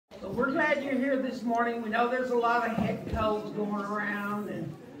But we're glad you're here this morning. We know there's a lot of head colds going around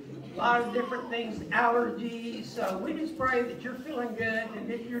and a lot of different things, allergies. So we just pray that you're feeling good,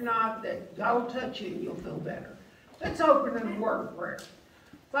 and if you're not, that God will touch you and you'll feel better. Let's open in a word of prayer.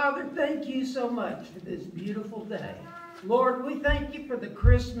 Father, thank you so much for this beautiful day. Lord, we thank you for the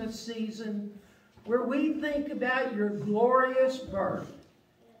Christmas season where we think about your glorious birth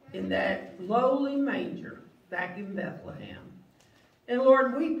in that lowly manger back in Bethlehem. And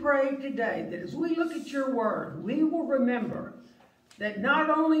Lord, we pray today that as we look at your word, we will remember that not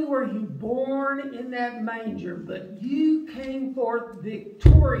only were you born in that manger, but you came forth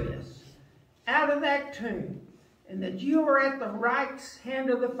victorious out of that tomb, and that you are at the right hand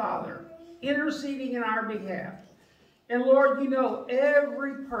of the Father, interceding in our behalf. And Lord, you know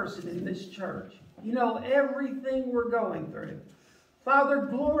every person in this church. You know everything we're going through. Father,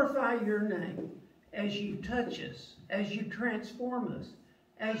 glorify your name as you touch us, as you transform us,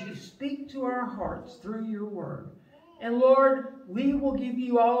 as you speak to our hearts through your word. And Lord, we will give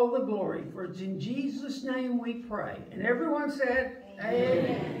you all the glory, for it's in Jesus' name we pray. And everyone said,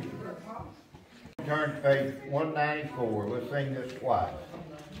 Amen. Turn to page 194. Let's sing this twice.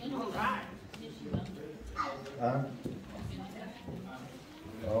 All right. Huh?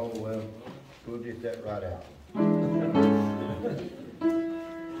 Oh, well, we'll get that right out.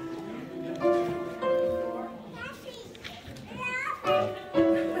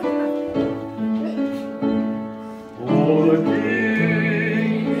 Oh, the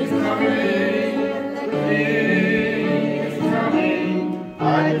King is coming, the King is coming. I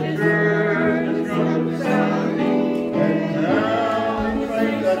can hear the trumpet sounding, and now in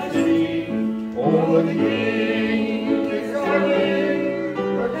the city. Oh, the King is coming,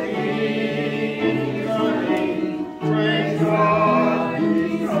 the King is coming. Praise God,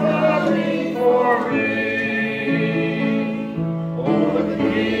 He's coming for me. Oh, the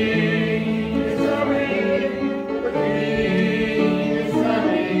King is coming, the King is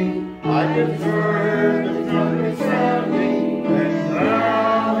coming. I can hear the trumpet sounding, and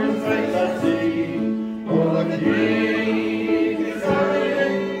now His face I see. Oh, the King is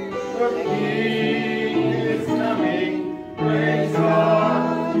coming, the King is coming. Praise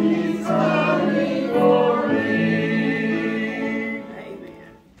God, He's coming for me.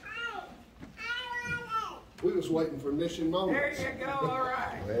 Amen. We was waiting for mission There moments. you go. All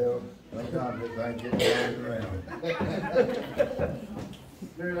right. Well, sometimes this ain't getting around.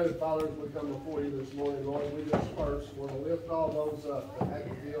 Dear Heavenly Father, as we come before you this morning, Lord, we just first want to lift all those up that had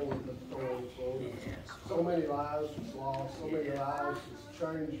to deal with the storms, Lord. So many lives was lost, so many lives was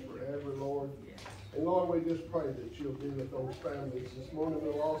changed forever, Lord. And Lord, we just pray that you'll be with those families this morning,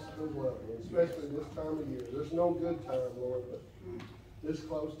 the loss of their loved ones, especially this time of year. There's no good time, Lord, but this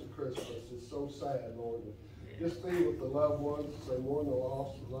close to Christmas is so sad, Lord. Just be with the loved ones and mourn the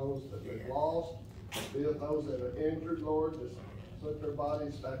loss of those that they've lost. Be with those that are injured, Lord. Just put their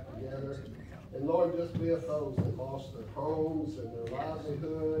bodies back together. And Lord, just be with those that lost their homes and their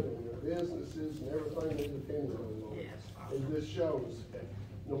livelihood and their businesses and everything they depend on, Lord. It just shows that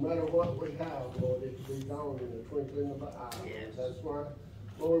no matter what we have, Lord, it can be gone in the twinkling of an eye. That's why,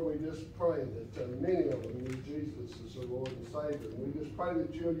 Lord, we just pray that many of them need Jesus as their Lord and Savior. And we just pray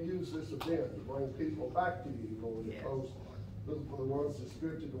that you'll use this event to bring people back to you, Lord. Those for the ones that's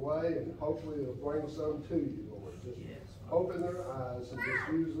drifted away, and hopefully it'll bring some to you, Lord. Just open their eyes and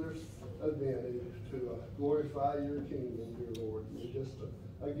just use this advantage to glorify your kingdom, dear Lord. And we just,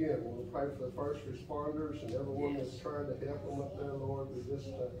 again, we'll pray for the first responders and everyone that's trying to help them up there, Lord. We just,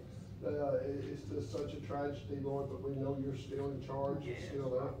 it's just such a tragedy, Lord, but we know you're still in charge and still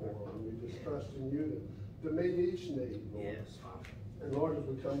there for them. And we just trust in you to meet each need, Lord. And Lord, as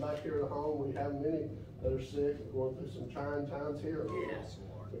we come back here to home, we have many that are sick and going through some trying times here, Lord.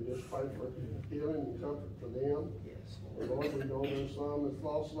 We just pray for healing and comfort for them. And Lord, we know there's some that's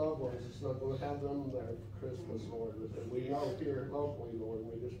lost loved ones that's not going to have them there for Christmas, Lord. And we know here locally, Lord,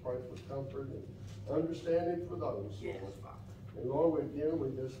 we just pray for comfort and understanding for those, Lord. And Lord, we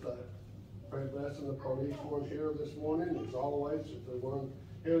just pray blessing upon each one here this morning. As always, if there's one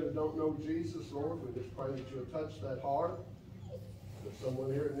here that don't know Jesus, Lord, we just pray that you'll touch that heart. There's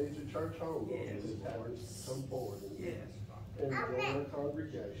someone here that needs a church home, Lord. We just have them come forward and join our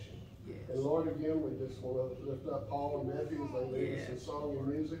congregation. And Lord, again, we just want to lift up Paul and Matthew as they lead us in song and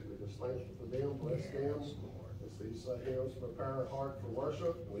music. We just thank you for them, bless them. As these hymns prepare our heart for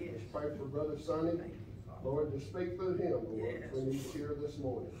worship. We just pray for Brother Sonny. Lord, just speak through him, Lord, we need to hear this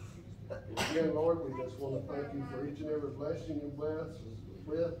morning. Again, Lord, we just want to thank you for each and every blessing you bless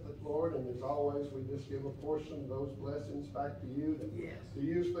with, Lord, and as always, we just give a portion of those blessings back to you to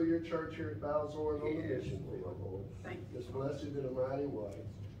use for your church here at Valzorin on the mission field, Lord. Just bless it in a mighty way.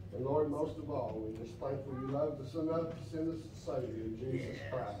 And And Lord, most of all, we just thankful you loved us enough to send us a Savior, Jesus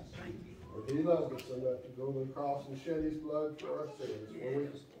Christ. If he loved us enough to go to the cross and shed his blood for our sins, when we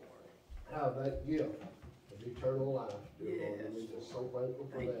have that gift of eternal life, dear Lord, and we're just so thankful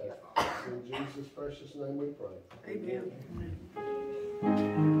for that. In Jesus' precious name we pray. Amen.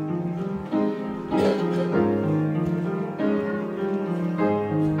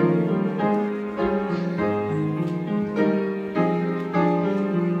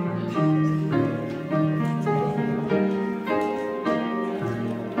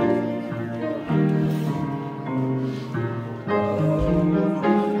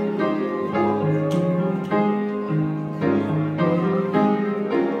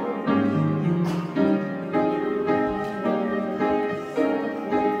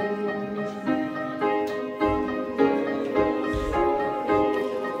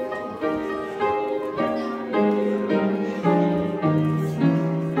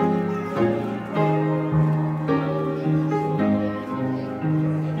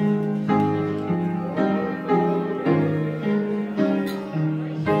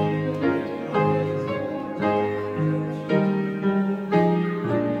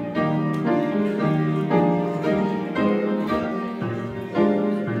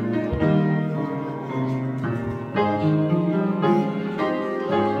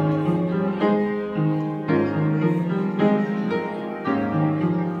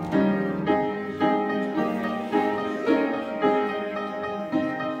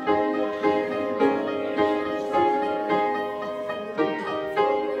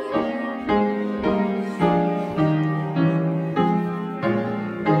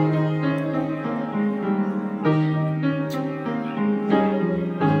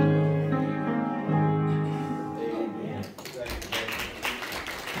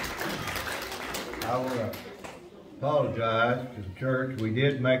 I want to apologize to the church. We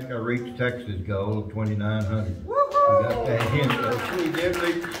did make our Reach Texas goal of 2,900. We got that in, so we did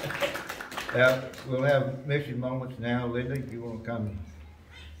reach. We'll have mission moments now. Linda, if you want to come.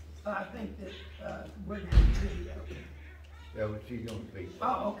 I think that we're going to have a video. Yeah, but she's going to speak.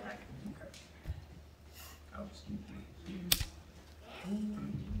 Oh, okay. Okay. Oh, excuse me.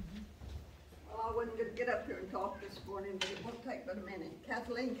 Well, I wasn't going to get up here and talk this morning, but it won't take but a minute.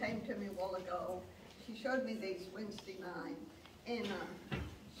 Kathleen came to me a while ago. She showed me these Wednesday night, and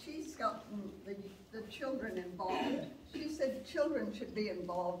she's gotten the children involved. She said children should be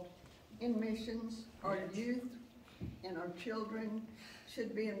involved in missions. Our youth and our children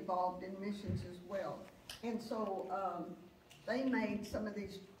should be involved in missions as well. And so they made some of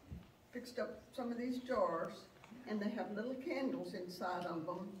these, fixed up some of these jars, and they have little candles inside of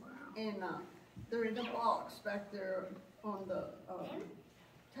them. And they're in a box back there on the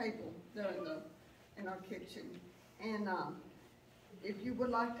table there in our kitchen. And if you would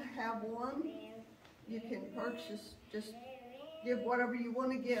like to have one, you can purchase, just give whatever you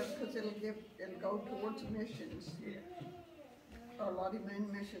want to give, because it'll go towards missions. Our Lottie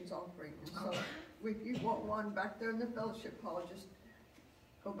Moon missions offering. And so if you want one back there in the fellowship hall, just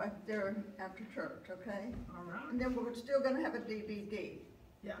go back there after church, okay? All right. And then we're still going to have a DVD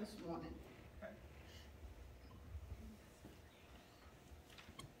this morning.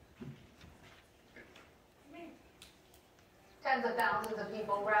 Tens of thousands of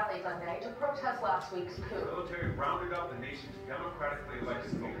people rallied Monday to protest last week's coup. The military rounded up the nation's democratically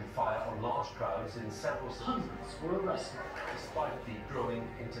elected leaders. Fire on large crowds in several cities. Hundreds were arrested despite the growing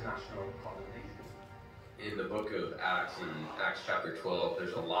international condemnation. In the book of Acts, in Acts chapter 12,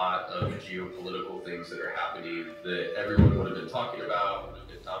 there's a lot of geopolitical things that are happening that everyone would have been talking about, would have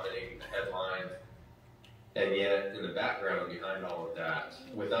been dominating the headlines. And yet, in the background behind all of that,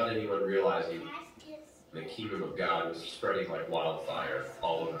 without anyone realizing, the kingdom of God was spreading like wildfire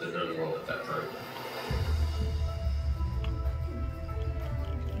all over the known world at that time.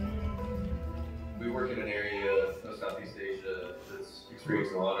 We work in an area of Southeast Asia that's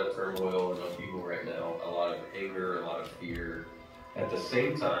experiencing a lot of turmoil and upheaval right now, a lot of anger, a lot of fear. At the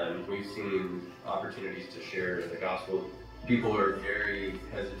same time, we've seen opportunities to share the gospel. People are very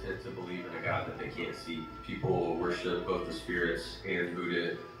hesitant to believe in a God that they can't see. People worship both the spirits and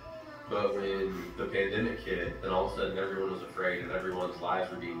Buddha. But when the pandemic hit, then all of a sudden everyone was afraid and everyone's lives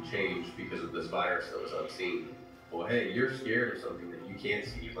were being changed because of this virus that was unseen. Well, hey, you're scared of something that you can't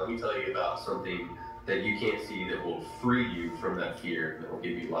see. Let me tell you about something that you can't see that will free you from that fear, that will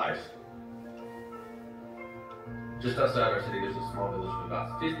give you life. Just outside our city, there's a small village of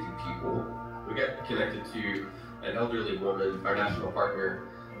about 50 people. We got connected to an elderly woman. Our national partner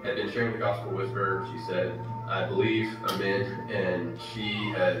had been sharing the gospel with her. She said, I believe I'm in, and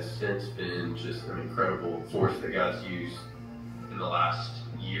she has since been just an incredible force that God's used in the last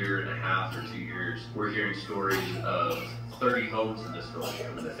year we're hearing stories of 30 homes in this village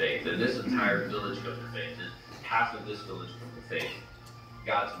coming to faith, and this entire village coming to faith, and half of this village coming to faith.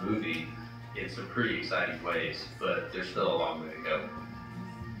 God's moving in some pretty exciting ways, but there's still a long way to go.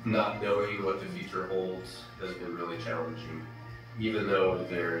 Not knowing what the future holds has been really challenging. Even though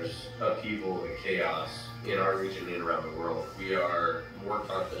there's upheaval and chaos in our region and around the world, we are more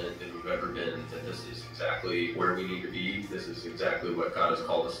confident than we've ever been that this is exactly where we need to be. This is exactly what God has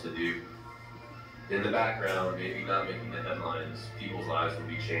called us to do. In the background, maybe not making the headlines, people's lives will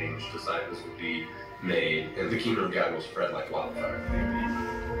be changed, disciples will be made, and the kingdom of God will spread like wildfire.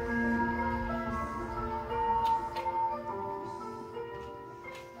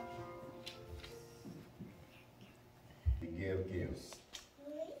 Give.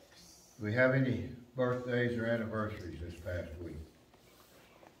 Do we have any birthdays or anniversaries this past week?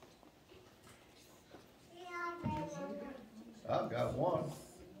 I've got one.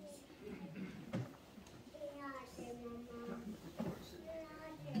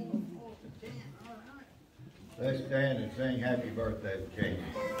 Let's stand and sing happy birthday to Jamie.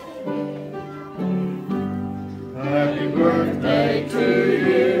 Happy birthday to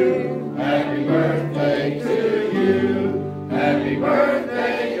you. Happy birthday to you. Happy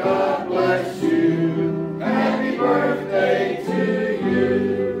birthday, God bless you. Happy birthday to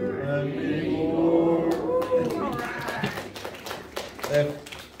you. Happy Lord. Let's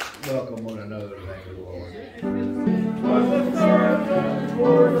welcome one another. Thank the Lord. Was the servant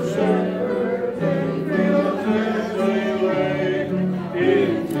for the shepherd in fields as they lay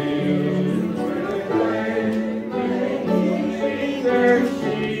in fields where they feed their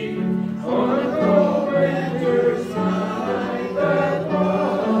sheep on a cold winter's night that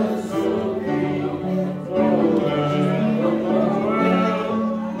was so deep. Oh well, oh well,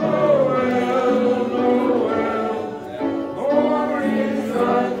 oh well, oh well, born is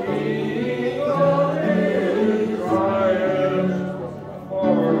the King of Israel.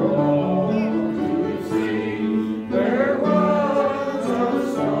 For all to see, there was a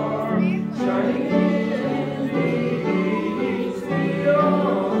star shining in the east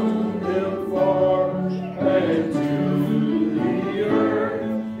beyond him far, and to the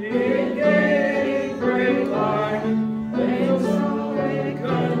earth it gave great light, and so it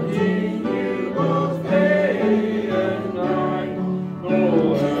continued both day and night.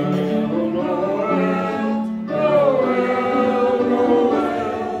 Noel, Noel, Noel, Noel,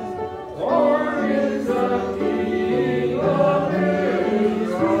 born is the King of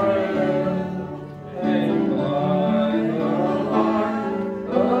Israel. And by the light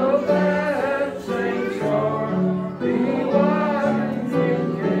of that same star, the wise men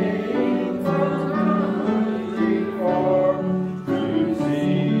came from country far to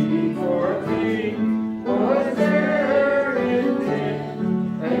see, for King was their intent,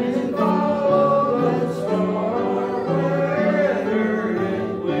 and follow the star wherever it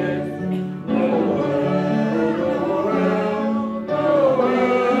went. Noel, Noel, Noel,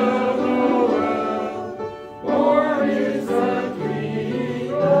 Noel, born is the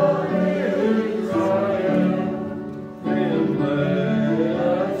King of Israel. Then let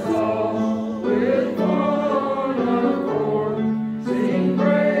us all with one accord sing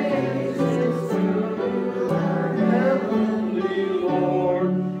praises to our heavenly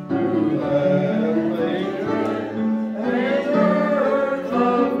Lord, who hath made heaven and earth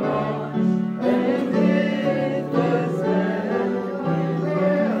of naught, and did the sand with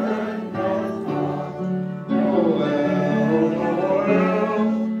and not thought. Noel, Noel,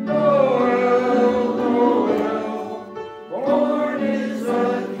 Noel, Noel, born is the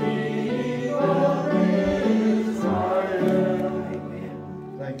King of Israel. Amen.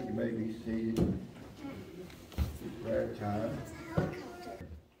 Thank you. May be seated. Prayer time.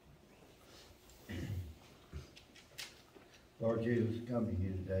 Lord Jesus, come to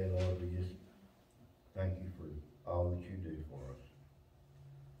you today, Lord. We just thank you for all that you do for us.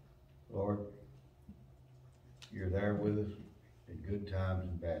 Lord, you're there with us in good times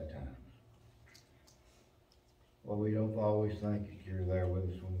and bad times. Well, we don't always think that you're there with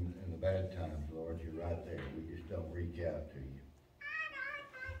us when in the bad times, Lord. You're right there. We just don't reach out to you.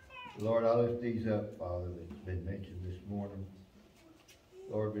 Lord, I lift these up, Father, that's been mentioned this morning.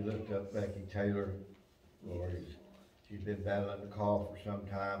 Lord, we lift up Becky Taylor. Lord, she's been battling the cough for some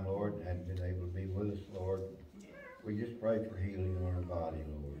time, Lord, and hadn't been able to be with us, Lord. We just pray for healing on her body,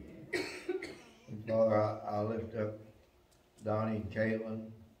 Lord. And Father, I lift up Donnie and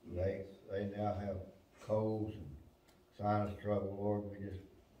Caitlin. They now have colds and sinus trouble, Lord. We just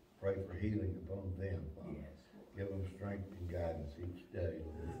pray for healing upon them, Father. Give them strength and guidance each day,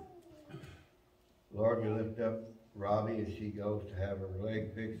 Lord. Lord, we lift up Robbie as she goes to have her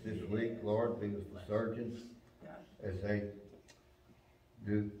leg fixed this week. Lord, be with the surgeons as they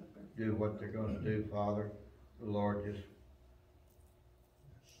do what they're gonna do, Father. Lord, just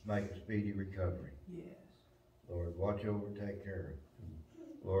make a speedy recovery. Yes. Lord, watch over and take care of him.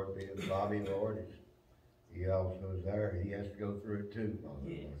 Lord, be with Bobby, Lord, as he also is there. He has to go through it too, Father.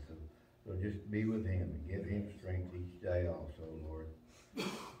 Yes. Lord. So just be with him and give him strength each day also, Lord.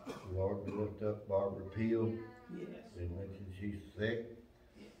 Lord, we lift up Barbara Peel. Yes. They mentioned she's sick.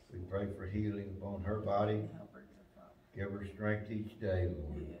 We pray for healing upon her body. Help her, dear Father. Give her strength each day,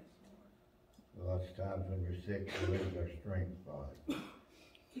 Lord. Yes, Lots of times when we're sick, we lose our strength, Father.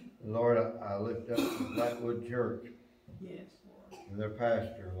 Lord, I lift up the Blackwood Church Lord. Yes, Lord. and their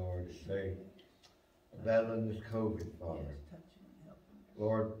pastor, Lord, as they are battling this COVID, Father. Yes, touch him and help him.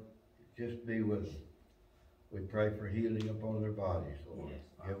 Lord, just be with them. We pray for healing upon their bodies, Lord. Yes,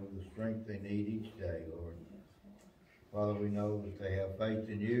 Father. Give them the strength they need each day, Lord. Yes, Lord. Father, we know that they have faith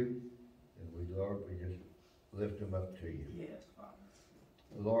in you, and we, Lord, we just lift them up to you. Yes, Father.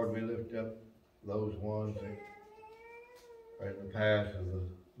 Lord, we lift up those ones that are in the path of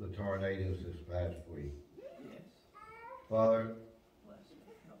the tornadoes this past week. Yes. Father, Bless him.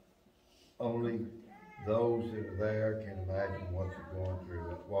 Help. only those that are there can imagine what they're going through.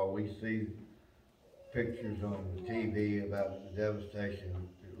 While we see pictures on the TV about the devastation,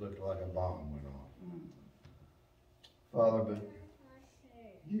 it looked like a bomb went off. Father, but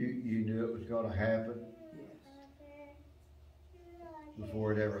you knew it was going to happen Yes.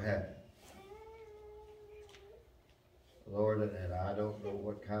 before it ever happened. Lord, and I don't know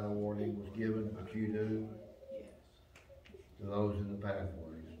what kind of warning was given, but you do Yes. to those in the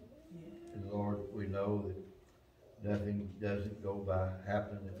pathways. Yes. And Lord, we know that nothing doesn't go by,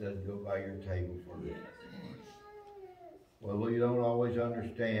 happen that doesn't go by your table first. Yes. Well, we don't always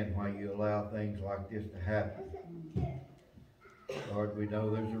understand why you allow things like this to happen. Lord, we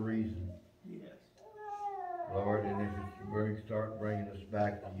know there's a reason. Yes. Lord, and as you start bringing us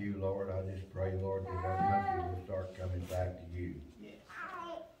back to you, Lord, I just pray, Lord, that our country will start coming back to you. Yes.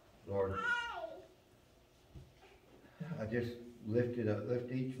 Lord, I just lift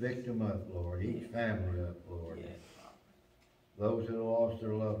each victim up, Lord, each family up, Lord. Yes. Those that have lost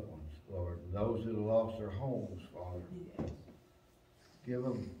their loved ones, Lord, those that have lost their homes, Father. Yes. Give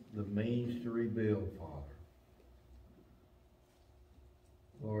them the means to rebuild, Father.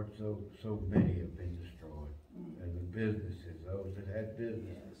 Lord, so many have been destroyed. And the businesses, those that had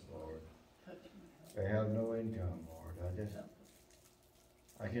businesses, Lord, Touch him and help they have no income, Lord.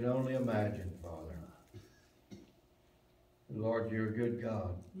 I can only imagine, Father. Lord, you're a good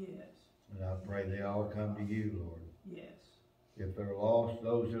God. Yes. And I pray they all come to you, Lord. Yes. If they're lost,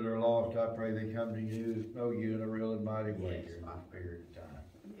 those that are lost, I pray they come to you, know you in a real and mighty way Yes, during Father. this period of time.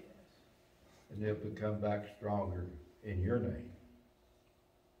 Yes. And they'll become back stronger in your name,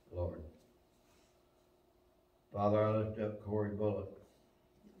 Lord. Father, I lift up Corey Bullock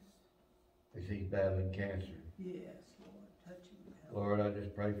as he's battling cancer. Yes, Lord. Touch him and help. Lord, I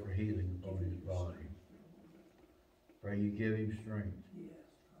just pray for healing upon his body. Pray you give him strength. Yes,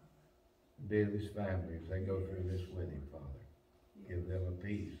 Father. And be with his family as they go through this with him, Father. Give them a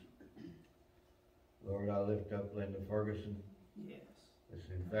peace. Lord, I lift up Linda Ferguson. Yes. This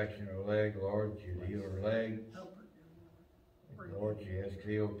infection in her leg, Lord, you heal her leg. Help her, dear Lord. Lord, she has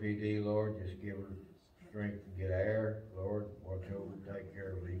COPD, Lord, just give her strength to get air. Lord, watch over and take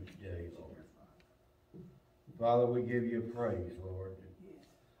care of her each day, Lord. Father, we give you praise, Lord, Yes.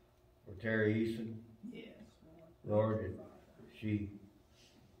 for Terry Eason. Yes, Lord. Lord, she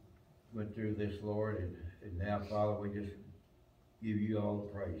went through this, Lord, and now, Father, we just give you all the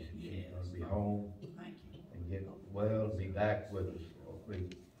praise. And she's going to be home Thank you. and get well and be back with us. Be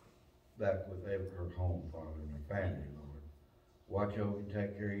back with her home, Father, and her family, Lord. Watch over and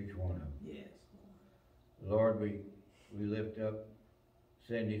take care of each one of them. Yes, Lord, we lift up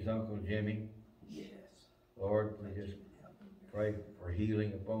Cindy's Uncle Jimmy. Yes. Lord, we just pray for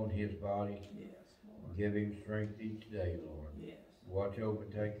healing upon his body. Yes, And give him strength each day, Lord. Yes. Watch over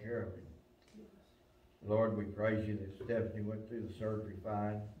and take care of him. Yes. Lord, we praise you that Stephanie went through the surgery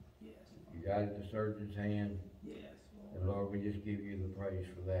fine. Yes. You guided the surgeon's hand. Yes, And Lord, we just give you the praise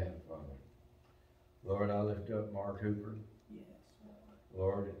for that, Father. Lord, I lift up Mark Hooper. Yes,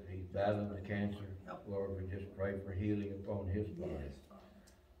 Lord, he's battling the cancer. Lord, we just pray for healing upon his body. Yes, Father.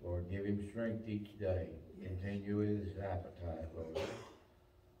 Lord, give him strength each day. Continue with his appetite, Lord.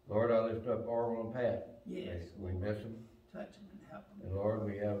 Lord, I lift up Orville and Pat. Yes. We miss them. Touch him and help him. And Lord,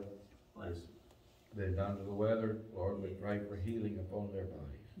 we have Bless him. been under the weather. Lord, we pray for healing upon their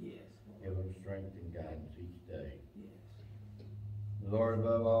bodies. Yes, Give them strength and guidance each day. Yes. Lord,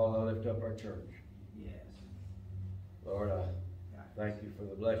 above all, I lift up our church. Yes. Lord, I thank you for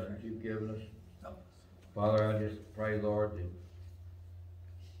the blessings you've given us. Father, I just pray, Lord,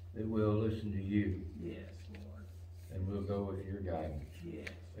 that we'll listen to you. Yes, Lord. And we'll go with your guidance. Yes.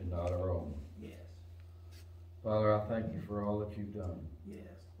 And not our own. Yes. Father, I thank you for all that you've done.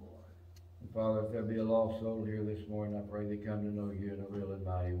 Yes, Lord. And Father, if there be a lost soul here this morning, I pray they come to know you in a real and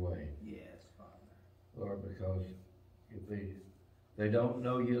mighty way. Yes, Father. Lord, because if they don't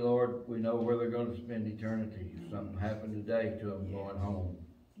know you, Lord, we know where they're going to spend eternity. If something happened today to them going home.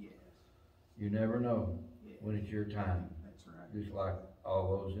 Yes. You never know when it's your time. That's right. Just like all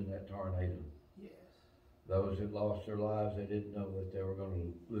those in that tornado. Yes. Those that lost their lives, they didn't know that they were going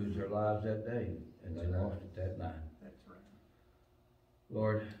to lose their lives that day. And they lost it that night. That's right.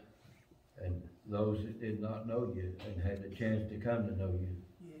 Lord, and those that did not know you and had the chance to come to know you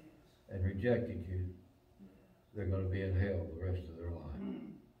Yes. and rejected you, they're going to be in hell the rest of their life.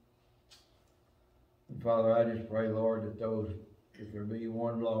 And Father, I just pray, Lord, that those, if there be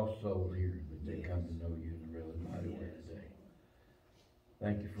one lost soul here, that they come to know you in a real and mighty way today.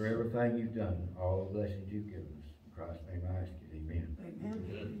 Thank you for everything you've done, all the blessings you've given us. In Christ's name I ask you, amen.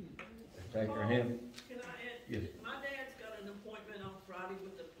 Amen. Let's take our hymn. Can I add? Yes. My dad's got an appointment on Friday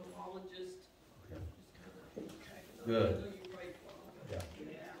with the pomologist. Okay. Just Good. I know you prayed for him. Yeah.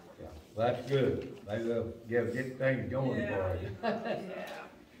 Yeah. Yeah. Well, that's good. Maybe they'll get things going for you. Yeah.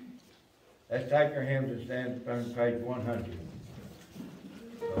 Let's take our hymns and stand on page 100.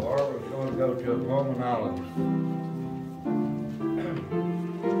 So Arva's going to go to a pulmonologist.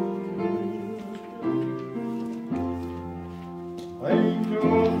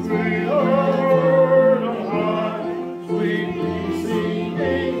 Angels we heard on high, sweetly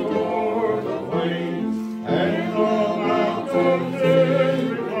singing o'er the waves, and the mountains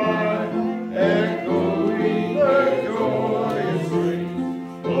in reply, echoing their joyous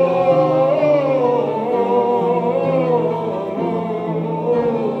strains.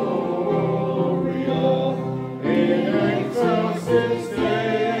 Gloria in excelsis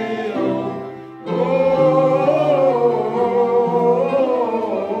Deo. Oh